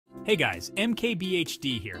Hey guys,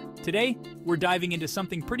 MKBHD here. Today, we're diving into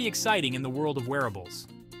something pretty exciting in the world of wearables.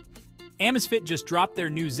 Amazfit just dropped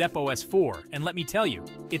their new Zepp OS 4, and let me tell you,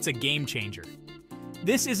 it's a game changer.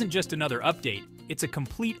 This isn't just another update, it's a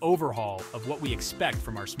complete overhaul of what we expect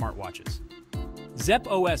from our smartwatches. Zepp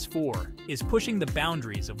OS 4 is pushing the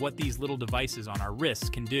boundaries of what these little devices on our wrists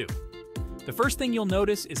can do. The first thing you'll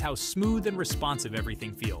notice is how smooth and responsive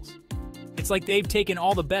everything feels. It's like they've taken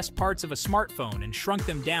all the best parts of a smartphone and shrunk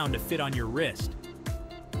them down to fit on your wrist.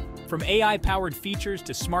 From AI-powered features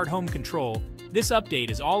to smart home control, this update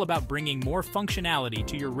is all about bringing more functionality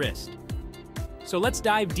to your wrist. So let's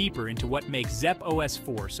dive deeper into what makes Zepp OS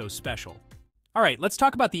 4 so special. Alright, let's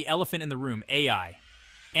talk about the elephant in the room, AI.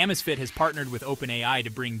 Amazfit has partnered with OpenAI to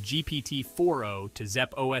bring GPT-4o to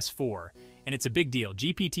Zepp OS 4, and it's a big deal.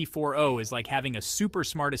 GPT-4o is like having a super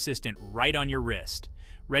smart assistant right on your wrist,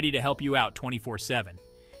 ready to help you out 24/7.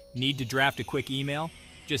 Need to draft a quick email?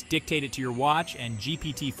 Just dictate it to your watch and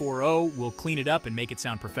GPT-4o will clean it up and make it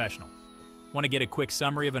sound professional. Want to get a quick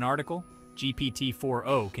summary of an article?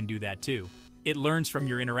 GPT-4o can do that too. It learns from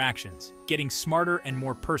your interactions, getting smarter and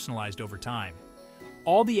more personalized over time.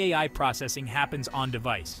 All the AI processing happens on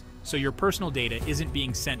device, so your personal data isn't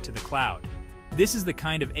being sent to the cloud. This is the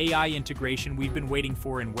kind of AI integration we've been waiting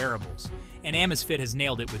for in wearables, and Amazfit has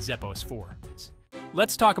nailed it with Zepp OS 4.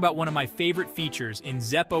 Let's talk about one of my favorite features in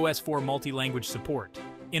Zepp OS 4 multi-language support.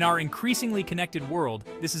 In our increasingly connected world,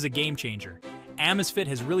 this is a game changer. Amazfit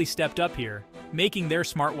has really stepped up here, making their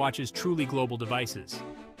smartwatches truly global devices.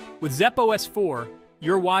 With Zepp OS 4,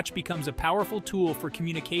 your watch becomes a powerful tool for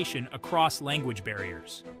communication across language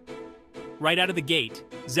barriers. Right out of the gate,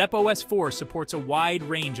 Zepp OS 4 supports a wide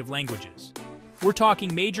range of languages. We're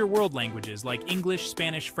talking major world languages like English,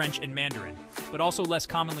 Spanish, French, and Mandarin, but also less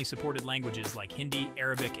commonly supported languages like Hindi,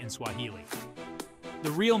 Arabic, and Swahili. The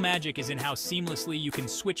real magic is in how seamlessly you can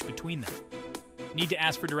switch between them. Need to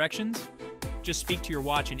ask for directions? Just speak to your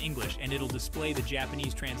watch in English and it'll display the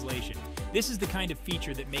Japanese translation. This is the kind of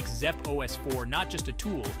feature that makes Zepp OS 4 not just a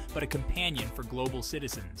tool, but a companion for global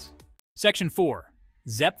citizens. Section 4.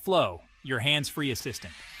 Zepp Flow, your hands-free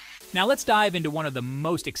assistant. Now let's dive into one of the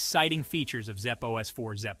most exciting features of Zepp OS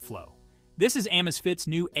 4 Zepp Flow. This is Amazfit's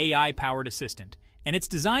new AI-powered assistant, and it's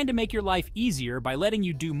designed to make your life easier by letting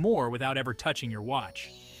you do more without ever touching your watch.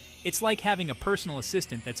 It's like having a personal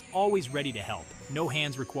assistant that's always ready to help, no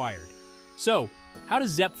hands required. So, how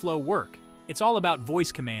does Zepp Flow work? It's all about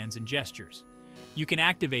voice commands and gestures. You can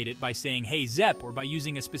activate it by saying, "Hey Zepp," or by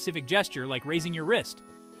using a specific gesture like raising your wrist.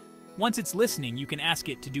 Once it's listening, you can ask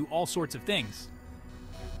it to do all sorts of things.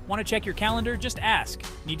 Want to check your calendar? Just ask.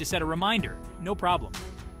 Need to set a reminder? No problem.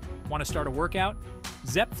 Want to start a workout?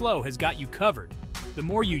 Zepp Flow has got you covered. The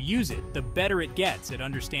more you use it, the better it gets at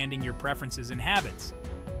understanding your preferences and habits.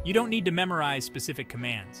 You don't need to memorize specific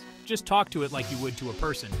commands. Just talk to it like you would to a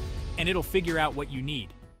person, and it'll figure out what you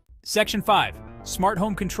need. Section 5. Smart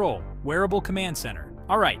Home Control, Wearable Command Center.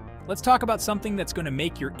 Alright, let's talk about something that's going to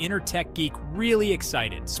make your inner tech geek really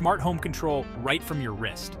excited. Smart home control right from your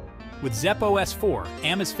wrist. With Zepp OS 4,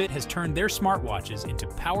 Amazfit has turned their smartwatches into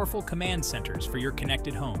powerful command centers for your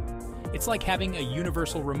connected home. It's like having a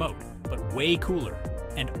universal remote, but way cooler,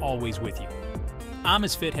 and always with you.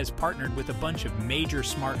 Amazfit has partnered with a bunch of major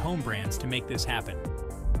smart home brands to make this happen.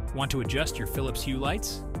 Want to adjust your Philips Hue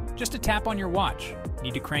lights? Just a tap on your watch.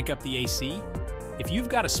 Need to crank up the AC? If you've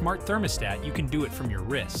got a smart thermostat, you can do it from your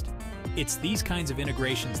wrist. It's these kinds of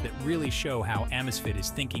integrations that really show how Amazfit is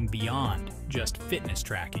thinking beyond just fitness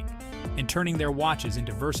tracking and turning their watches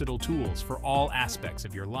into versatile tools for all aspects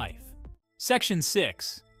of your life. Section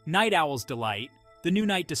 6. Night Owl's Delight, the new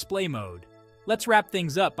night display mode. Let's wrap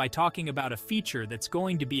things up by talking about a feature that's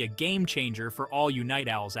going to be a game changer for all you night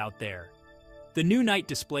owls out there. The new night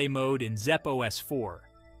display mode in Zepp OS 4.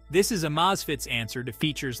 This is Amazfit's answer to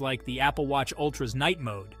features like the Apple Watch Ultra's night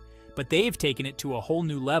mode, but they've taken it to a whole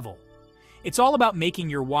new level. It's all about making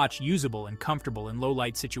your watch usable and comfortable in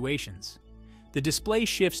low-light situations. The display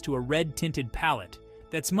shifts to a red-tinted palette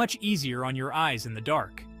that's much easier on your eyes in the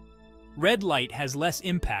dark. Red light has less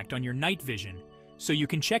impact on your night vision, so you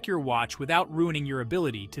can check your watch without ruining your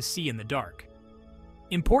ability to see in the dark.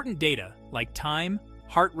 Important data, like time,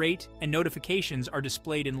 heart rate, and notifications are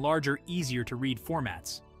displayed in larger, easier-to-read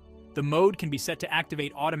formats. The mode can be set to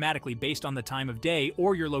activate automatically based on the time of day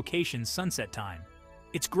or your location's sunset time.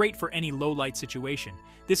 It's great for any low-light situation.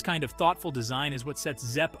 This kind of thoughtful design is what sets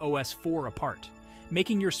Zepp OS 4 apart,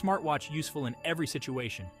 making your smartwatch useful in every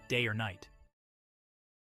situation, day or night.